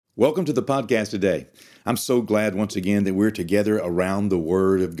Welcome to the podcast today. I'm so glad once again that we're together around the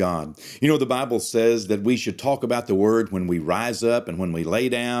Word of God. You know, the Bible says that we should talk about the Word when we rise up and when we lay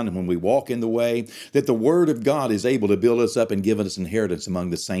down and when we walk in the way, that the Word of God is able to build us up and give us inheritance among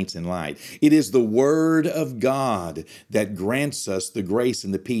the saints in light. It is the Word of God that grants us the grace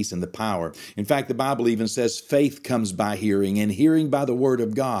and the peace and the power. In fact, the Bible even says faith comes by hearing and hearing by the Word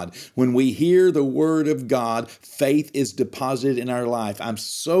of God. When we hear the Word of God, faith is deposited in our life. I'm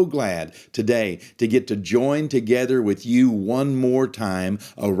so glad today to get to join together with you one more time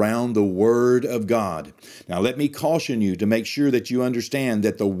around the Word of God. Now, let me caution you to make sure that you understand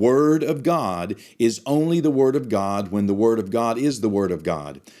that the Word of God is only the Word of God when the Word of God is the Word of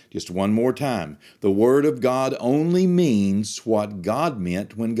God. Just one more time. The Word of God only means what God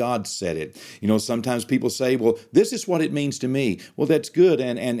meant when God said it. You know, sometimes people say, well, this is what it means to me. Well, that's good,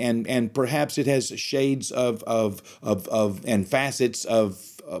 and perhaps it has shades of and facets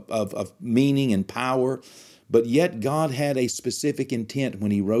of meaning and power, but yet God had a specific intent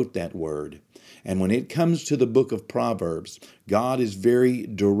when He wrote that word. And when it comes to the book of Proverbs, God is very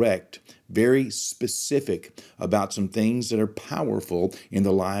direct, very specific about some things that are powerful in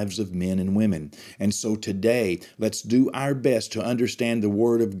the lives of men and women. And so today, let's do our best to understand the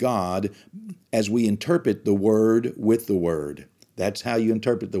Word of God as we interpret the Word with the Word. That's how you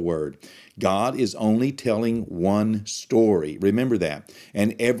interpret the Word. God is only telling one story. Remember that.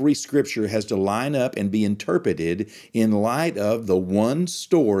 And every scripture has to line up and be interpreted in light of the one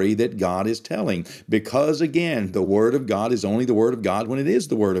story that God is telling. Because again, the Word of God is only the Word of God when it is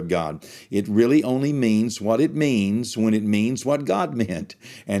the Word of God. It really only means what it means when it means what God meant.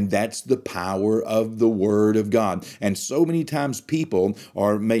 And that's the power of the Word of God. And so many times people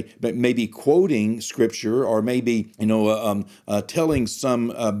are maybe quoting scripture or maybe, telling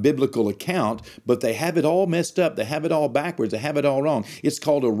some biblical account, but they have it all messed up. They have it all backwards. They have it all wrong. It's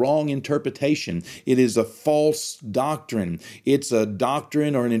called a wrong interpretation. It is a false doctrine. It's a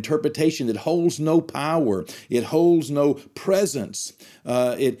doctrine or an interpretation that holds no power. It holds no presence.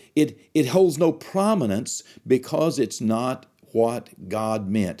 It holds no prominence because it's not what God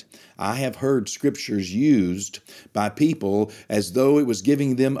meant. I have heard scriptures used by people as though it was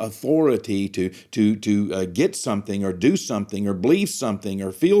giving them authority to get something or do something or believe something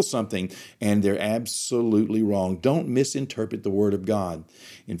or feel something, and they're absolutely wrong. Don't misinterpret the Word of God.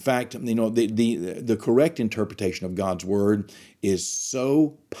 In fact, the correct interpretation of God's Word is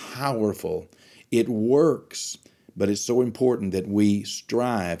so powerful. It works, but it's so important that we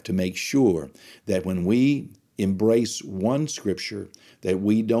strive to make sure that when we embrace one scripture, that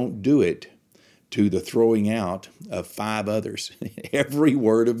we don't do it to the throwing out of five others. Every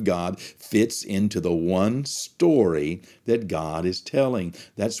word of God fits into the one story that God is telling.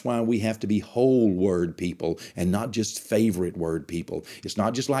 That's why we have to be whole word people and not just favorite word people. It's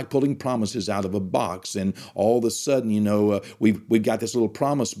not just like pulling promises out of a box and all of a sudden, we've got this little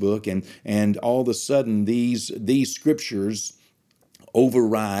promise book and all of a sudden these scriptures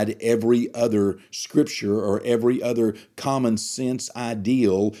override every other scripture or every other common sense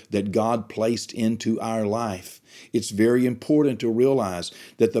ideal that God placed into our life. It's very important to realize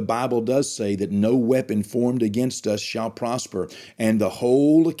that the Bible does say that no weapon formed against us shall prosper. And the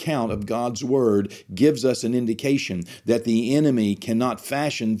whole account of God's Word gives us an indication that the enemy cannot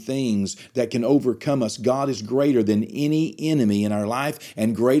fashion things that can overcome us. God is greater than any enemy in our life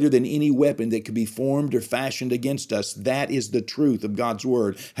and greater than any weapon that could be formed or fashioned against us. That is the truth of God's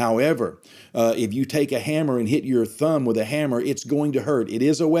Word. However, if you take a hammer and hit your thumb with a hammer, it's going to hurt. It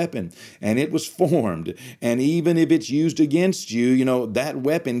is a weapon, and it was formed. And even if it's used against you, that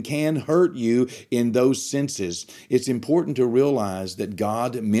weapon can hurt you in those senses. It's important to realize that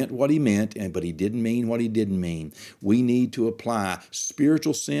God meant what He meant, but He didn't mean what He didn't mean. We need to apply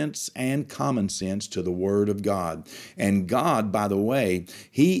spiritual sense and common sense to the Word of God. And God, by the way,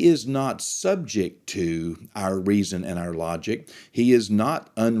 He is not subject to our reason and our logic. He is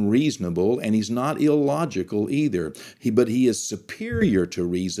not unreasonable, and He's not illogical either. But He is superior to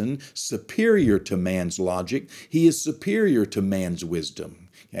reason, superior to man's logic. He is superior to man's wisdom.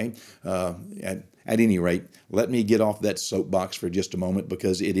 Okay? At any rate, let me get off that soapbox for just a moment,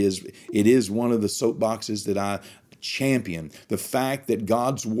 because it is one of the soapboxes that I champion. The fact that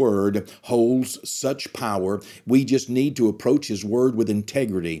God's Word holds such power, we just need to approach His Word with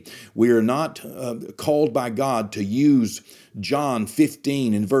integrity. We are not called by God to use John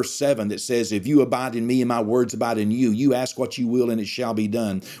 15 and verse 7 that says, if you abide in me and my words abide in you, you ask what you will and it shall be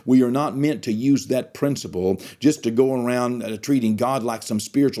done. We are not meant to use that principle just to go around treating God like some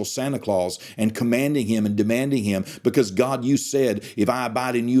spiritual Santa Claus and commanding him and demanding him, because God, you said, if I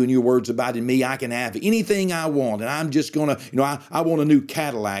abide in you and your words abide in me, I can have anything I want. And I'm just going to, I want a new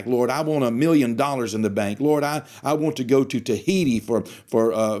Cadillac, Lord. I want $1 million in the bank. Lord, I want to go to Tahiti for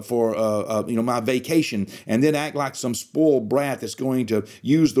my vacation, and then act like some spoiled brat that's going to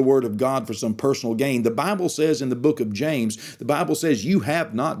use the word of God for some personal gain. The Bible says in the book of James, the Bible says you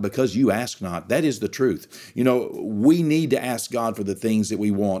have not because you ask not. That is the truth. We need to ask God for the things that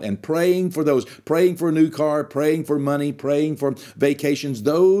we want, and praying for a new car, praying for money, praying for vacations.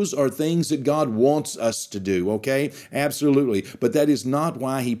 Those are things that God wants us to do. Okay. Absolutely. But that is not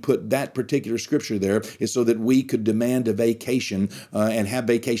why he put that particular scripture there, is so that we could demand a vacation and have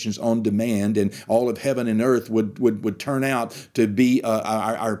vacations on demand, and all of heaven and earth would turn out to be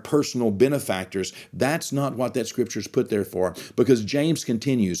our personal benefactors. That's not what that scripture is put there for, because James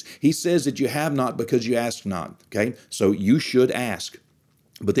continues. He says that you have not because you ask not. Okay, so you should ask.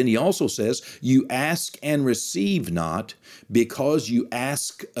 But then he also says, you ask and receive not because you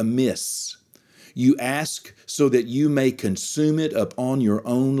ask amiss. You ask so that you may consume it upon your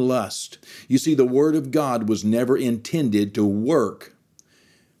own lust. You see, the Word of God was never intended to work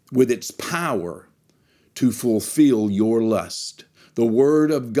with its power to fulfill your lust. The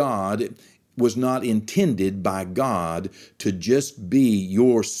Word of God was not intended by God to just be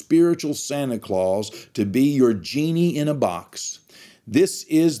your spiritual Santa Claus, to be your genie in a box. This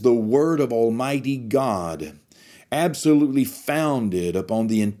is the Word of Almighty God, absolutely founded upon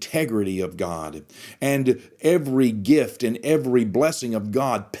the integrity of God, and every gift and every blessing of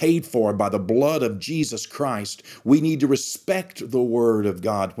God paid for by the blood of Jesus Christ. We need to respect the Word of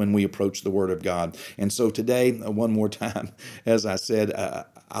God when we approach the Word of God. And so today, one more time, as I said,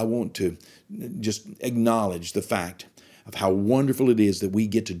 I want to just acknowledge the fact of how wonderful it is that we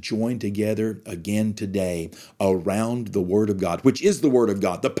get to join together again today around the Word of God, which is the Word of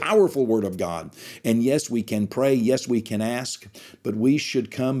God, the powerful Word of God. And yes, we can pray, yes, we can ask, but we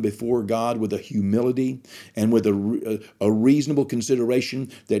should come before God with a humility and with a reasonable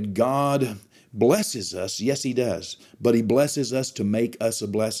consideration that God blesses us. Yes, He does. But He blesses us to make us a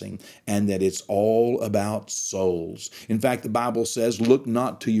blessing, and that it's all about souls. In fact, the Bible says, look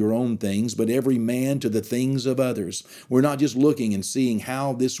not to your own things, but every man to the things of others. We're not just looking and seeing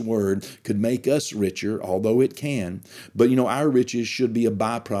how this word could make us richer, although it can. But our riches should be a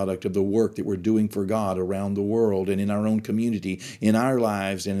byproduct of the work that we're doing for God around the world and in our own community, in our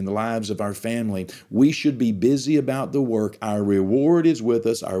lives and in the lives of our family. We should be busy about the work. Our reward is with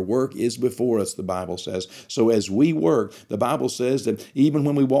us. Our work is before us, the Bible says. So as we work, the Bible says that even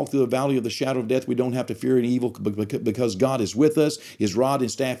when we walk through the valley of the shadow of death, we don't have to fear any evil, because God is with us. His rod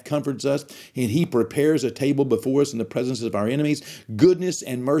and staff comforts us, and He prepares a table before us in the presence of our enemies. Goodness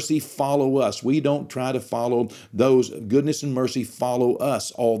and mercy follow us. We don't try to follow those. Goodness and mercy follow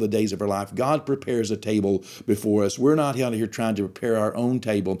us all the days of our life. God prepares a table before us. We're not out here trying to prepare our own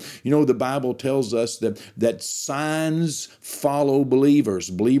table. The Bible tells us that signs follow believers.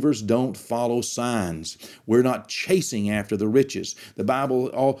 Believers don't follow signs. We're not chasing after the riches. The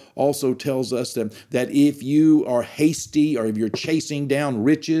Bible also tells us that if you are hasty, or if you're chasing down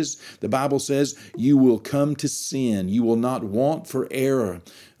riches, the Bible says you will come to sin. You will not want for error.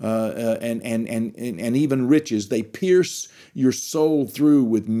 And even riches, they pierce your soul through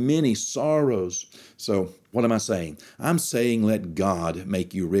with many sorrows. So what am I saying? I'm saying let God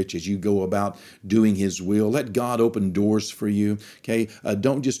make you rich as you go about doing His will. Let God open doors for you. Okay?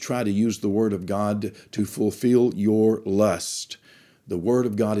 Don't just try to use the Word of God to fulfill your lust. The Word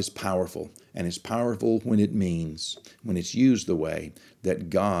of God is powerful, and it's powerful when it's used the way that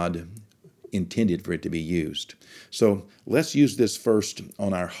God intended for it to be used. So let's use this first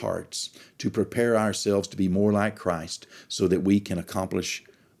on our hearts to prepare ourselves to be more like Christ, so that we can accomplish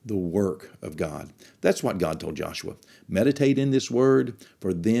the work of God. That's what God told Joshua. Meditate in this word,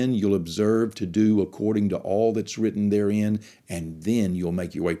 for then you'll observe to do according to all that's written therein, and then you'll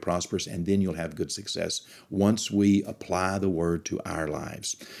make your way prosperous, and then you'll have good success once we apply the word to our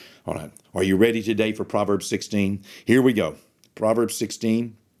lives. All right. Are you ready today for Proverbs 16? Here we go. Proverbs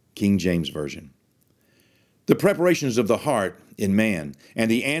 16, King James Version. The preparations of the heart in man,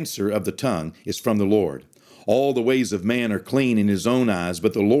 and the answer of the tongue is from the Lord. All the ways of man are clean in his own eyes,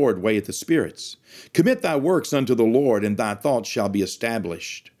 but the Lord weigheth the spirits. Commit thy works unto the Lord, and thy thoughts shall be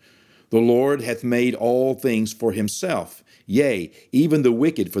established. The Lord hath made all things for himself, yea, even the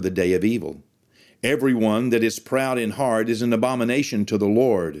wicked for the day of evil. Everyone that is proud in heart is an abomination to the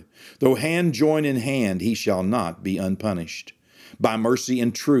Lord. Though hand join in hand, he shall not be unpunished. By mercy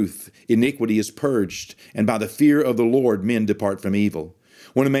and truth, iniquity is purged, and by the fear of the Lord men depart from evil.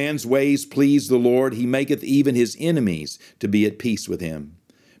 When a man's ways please the Lord, he maketh even his enemies to be at peace with him.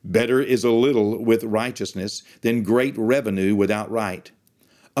 Better is a little with righteousness than great revenue without right.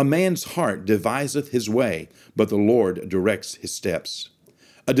 A man's heart deviseth his way, but the Lord directs his steps.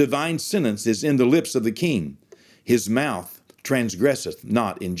 A divine sentence is in the lips of the king. His mouth transgresseth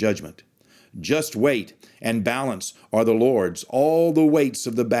not in judgment. Just weight and balance are the Lord's. All the weights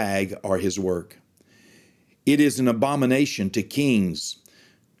of the bag are his work. It is an abomination to kings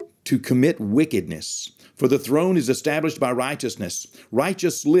to commit wickedness, for the throne is established by righteousness.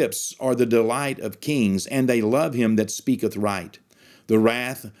 Righteous lips are the delight of kings, and they love him that speaketh right. The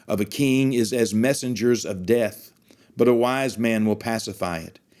wrath of a king is as messengers of death, but a wise man will pacify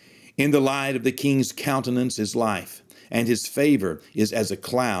it. In the light of the king's countenance is life, and his favor is as a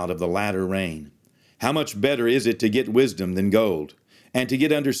cloud of the latter rain. How much better is it to get wisdom than gold, and to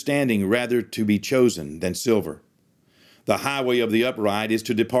get understanding rather to be chosen than silver? The highway of the upright is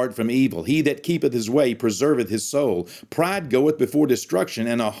to depart from evil. He that keepeth his way preserveth his soul. Pride goeth before destruction,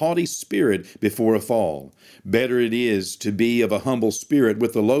 and a haughty spirit before a fall. Better it is to be of a humble spirit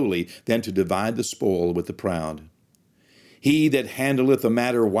with the lowly than to divide the spoil with the proud. He that handleth a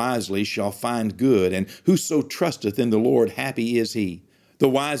matter wisely shall find good, and whoso trusteth in the Lord, happy is he. The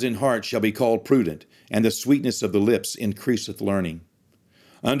wise in heart shall be called prudent, and the sweetness of the lips increaseth learning.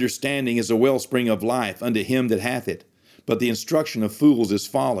 Understanding is a wellspring of life unto him that hath it, but the instruction of fools is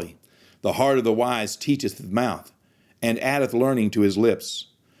folly. The heart of the wise teacheth the mouth, and addeth learning to his lips.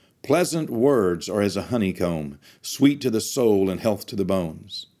 Pleasant words are as a honeycomb, sweet to the soul and health to the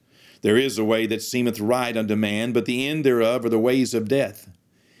bones. There is a way that seemeth right unto man, but the end thereof are the ways of death.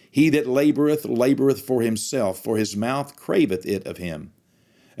 He that laboureth, laboureth for himself, for his mouth craveth it of him.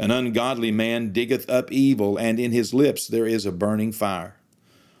 An ungodly man diggeth up evil, and in his lips there is a burning fire.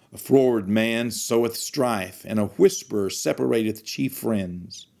 A froward man soweth strife, and a whisperer separateth chief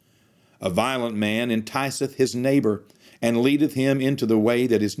friends. A violent man enticeth his neighbor, and leadeth him into the way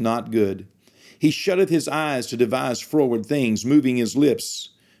that is not good. He shutteth his eyes to devise froward things, moving his lips.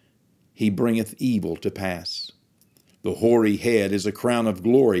 He bringeth evil to pass. The hoary head is a crown of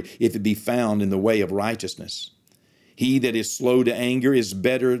glory, if it be found in the way of righteousness. He that is slow to anger is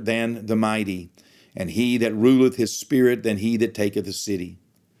better than the mighty, and he that ruleth his spirit than he that taketh a city.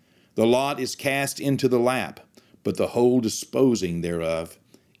 The lot is cast into the lap, but the whole disposing thereof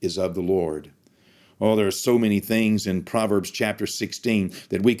is of the Lord. Oh, there are so many things in Proverbs chapter 16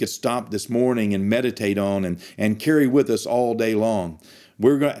 that we could stop this morning and meditate on and carry with us all day long.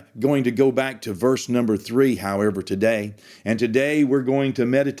 We're going to go back to verse number 3, however, today. And today we're going to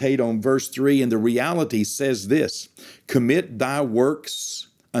meditate on verse 3, and the reality says this: commit thy works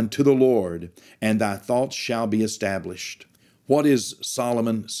unto the Lord, and thy thoughts shall be established. What is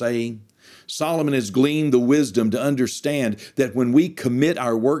Solomon saying? Solomon has gleaned the wisdom to understand that when we commit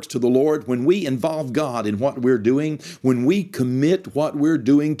our works to the Lord, when we involve God in what we're doing, when we commit what we're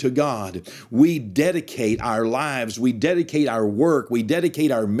doing to God, we dedicate our lives, we dedicate our work, we dedicate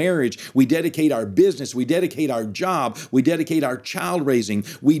our marriage, we dedicate our business, we dedicate our job, we dedicate our child raising,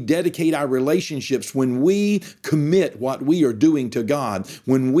 we dedicate our relationships. When we commit what we are doing to God,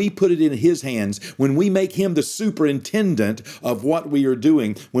 when we put it in His hands, when we make Him the superintendent of what we are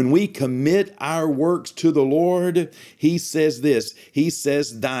doing, when we commit our works to the Lord, He says this. He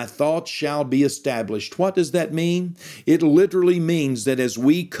says, thy thoughts shall be established. What does that mean? It literally means that as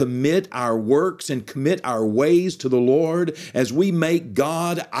we commit our works and commit our ways to the Lord, as we make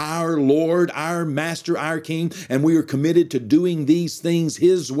God our Lord, our Master, our King, and we are committed to doing these things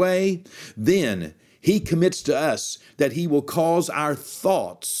His way, then He commits to us that He will cause our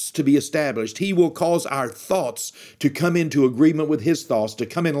thoughts to be established. He will cause our thoughts to come into agreement with His thoughts, to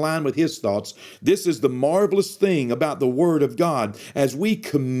come in line with His thoughts. This is the marvelous thing about the Word of God. As we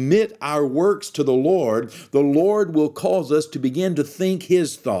commit our works to the Lord will cause us to begin to think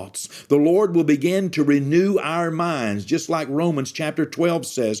His thoughts. The Lord will begin to renew our minds, just like Romans chapter 12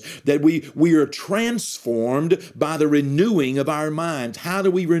 says, that we are transformed by the renewing of our minds. How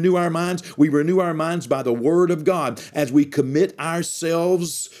do we renew our minds? We renew our minds by the Word of God. As we commit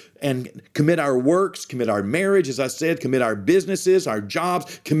ourselves and commit our works, commit our marriage, as I said, commit our businesses, our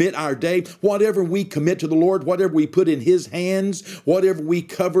jobs, commit our day. Whatever we commit to the Lord, whatever we put in His hands, whatever we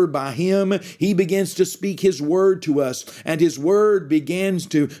cover by Him, He begins to speak His word to us, and His word begins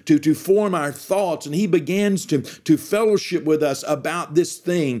to form our thoughts, and He begins to fellowship with us about this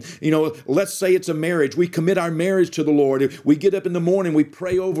thing. Let's say it's a marriage. We commit our marriage to the Lord. We get up in the morning, we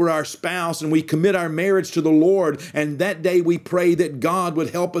pray over our spouse, and we commit our marriage to the Lord, and that day we pray that God would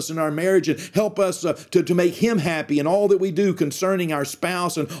help us in our marriage and help us to make Him happy in all that we do concerning our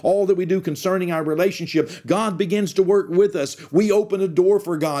spouse and all that we do concerning our relationship. God begins to work with us. We open a door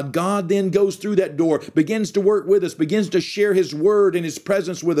for God. God then goes through that door, begins to work with us, begins to share His word and His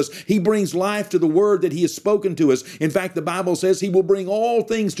presence with us. He brings life to the word that He has spoken to us. In fact, the Bible says He will bring all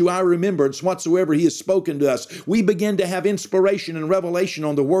things to our remembrance whatsoever He has spoken to us. We begin to have inspiration and revelation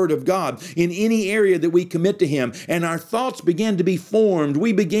on the word of God in any area that we commit to Him, and our thoughts begin to be formed.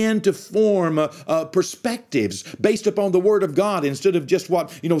 We begin to form perspectives based upon the word of God instead of just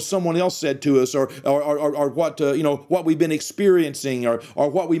what someone else said to us, or what we've been experiencing, or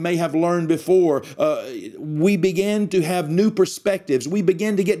what we may have learned before. We begin to have new perspectives. We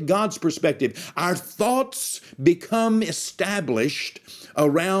begin to get God's perspective. Our thoughts become established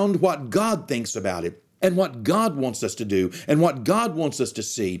around what God thinks about it, and what God wants us to do, and what God wants us to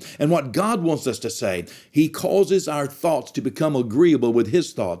see, and what God wants us to say. He causes our thoughts to become agreeable with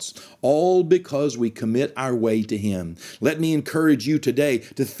His thoughts, all because we commit our way to Him. Let me encourage you today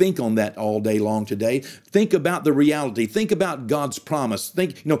to think on that all day long today. Think about the reality. Think about God's promise.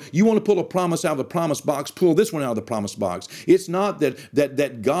 Think, you want to pull a promise out of the promise box, pull this one out of the promise box. It's not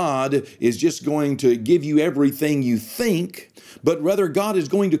that God is just going to give you everything you think, but rather God is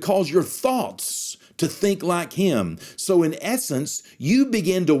going to cause your thoughts to think like Him. So in essence, you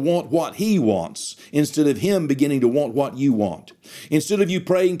begin to want what He wants instead of Him beginning to want what you want. Instead of you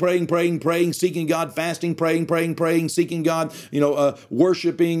praying, seeking God, fasting, praying, seeking God,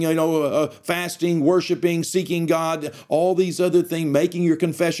 worshiping, fasting, worshiping, seeking God, all these other things, making your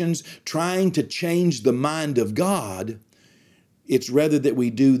confessions, trying to change the mind of God. It's rather that we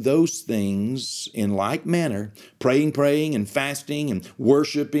do those things in like manner, praying and fasting and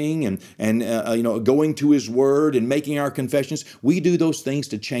worshiping and going to His Word and making our confessions. We do those things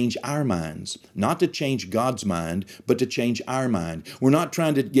to change our minds, not to change God's mind, but to change our mind. We're not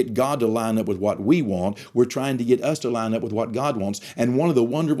trying to get God to line up with what we want. We're trying to get us to line up with what God wants. And one of the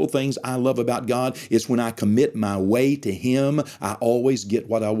wonderful things I love about God is when I commit my way to Him, I always get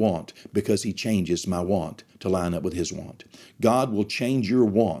what I want because He changes my want to line up with His want. God will change your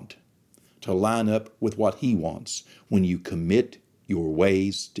want to line up with what He wants when you commit your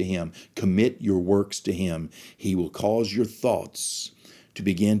ways to Him, commit your works to Him. He will cause your thoughts to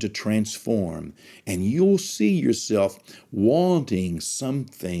begin to transform, and you'll see yourself wanting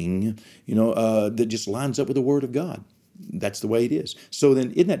something, that just lines up with the Word of God. That's the way it is. So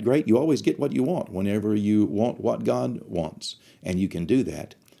then, isn't that great? You always get what you want whenever you want what God wants, and you can do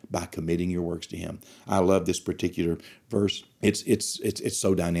that by committing your works to Him. I love this particular verse. It's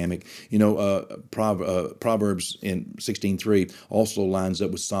so dynamic. Proverbs in 16:3 also lines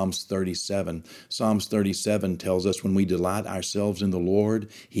up with Psalms 37. Psalms 37 tells us when we delight ourselves in the Lord,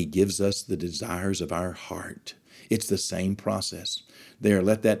 He gives us the desires of our heart. It's the same process. There,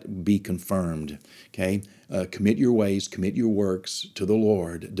 let that be confirmed. Okay? Commit your ways, commit your works to the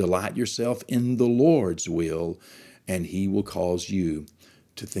Lord. Delight yourself in the Lord's will, and He will cause you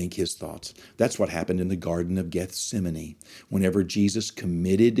to think His thoughts. That's what happened in the Garden of Gethsemane. Whenever Jesus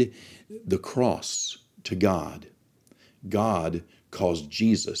committed the cross to God, God caused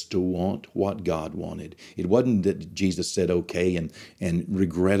Jesus to want what God wanted. It wasn't that Jesus said okay and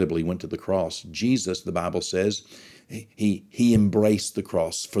regrettably went to the cross. Jesus, the Bible says, he embraced the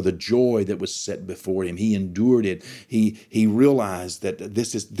cross for the joy that was set before Him. He endured it. He realized that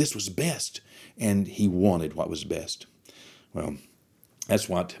this was best, and He wanted what was best. Well, that's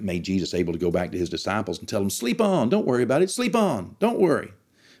what made Jesus able to go back to His disciples and tell them, sleep on, don't worry about it, sleep on, don't worry.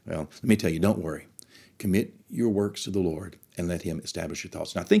 Well, let me tell you, don't worry. Commit your works to the Lord and let Him establish your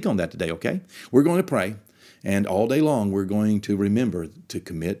thoughts. Now think on that today, okay? We're going to pray, and all day long we're going to remember to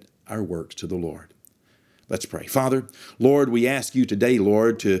commit our works to the Lord. Let's pray. Father, Lord, we ask You today,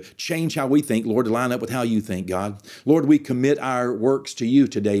 Lord, to change how we think, Lord, to line up with how You think, God. Lord, we commit our works to You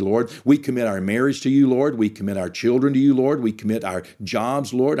today, Lord. We commit our marriage to You, Lord. We commit our children to You, Lord. We commit our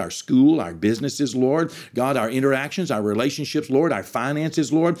jobs, Lord, our school, our businesses, Lord. God, our interactions, our relationships, Lord, our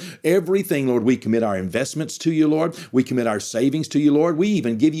finances, Lord. Everything, Lord, we commit our investments to You, Lord. We commit our savings to You, Lord. We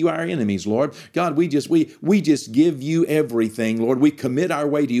even give You our enemies, Lord. God, we just give You everything, Lord. We commit our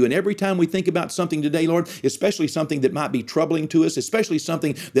way to You. And every time we think about something today, Lord, especially something that might be troubling to us, especially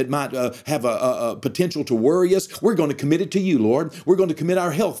something that might have a potential to worry us, we're going to commit it to you, Lord. We're going to commit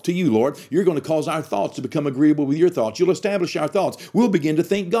our health to you, Lord. You're going to cause our thoughts to become agreeable with your thoughts. You'll establish our thoughts. We'll begin to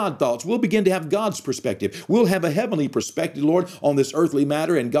think God thoughts. We'll begin to have God's perspective. We'll have a heavenly perspective, Lord, on this earthly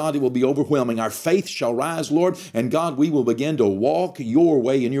matter, and God, it will be overwhelming. Our faith shall rise, Lord, and God, we will begin to walk your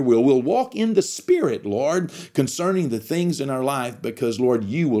way and your will. We'll walk in the Spirit, Lord, concerning the things in our life, because, Lord,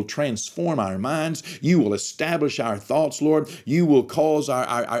 you will transform our minds. You will establish our thoughts, Lord. You will cause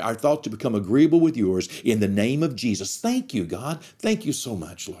our thoughts to become agreeable with yours in the name of Jesus. Thank you, God. Thank you so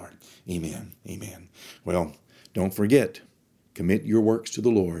much, Lord. Amen. Amen. Well, don't forget, commit your works to the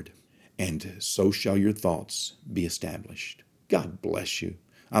Lord, and so shall your thoughts be established. God bless you.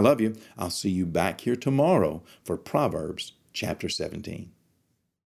 I love you. I'll see you back here tomorrow for Proverbs chapter 17.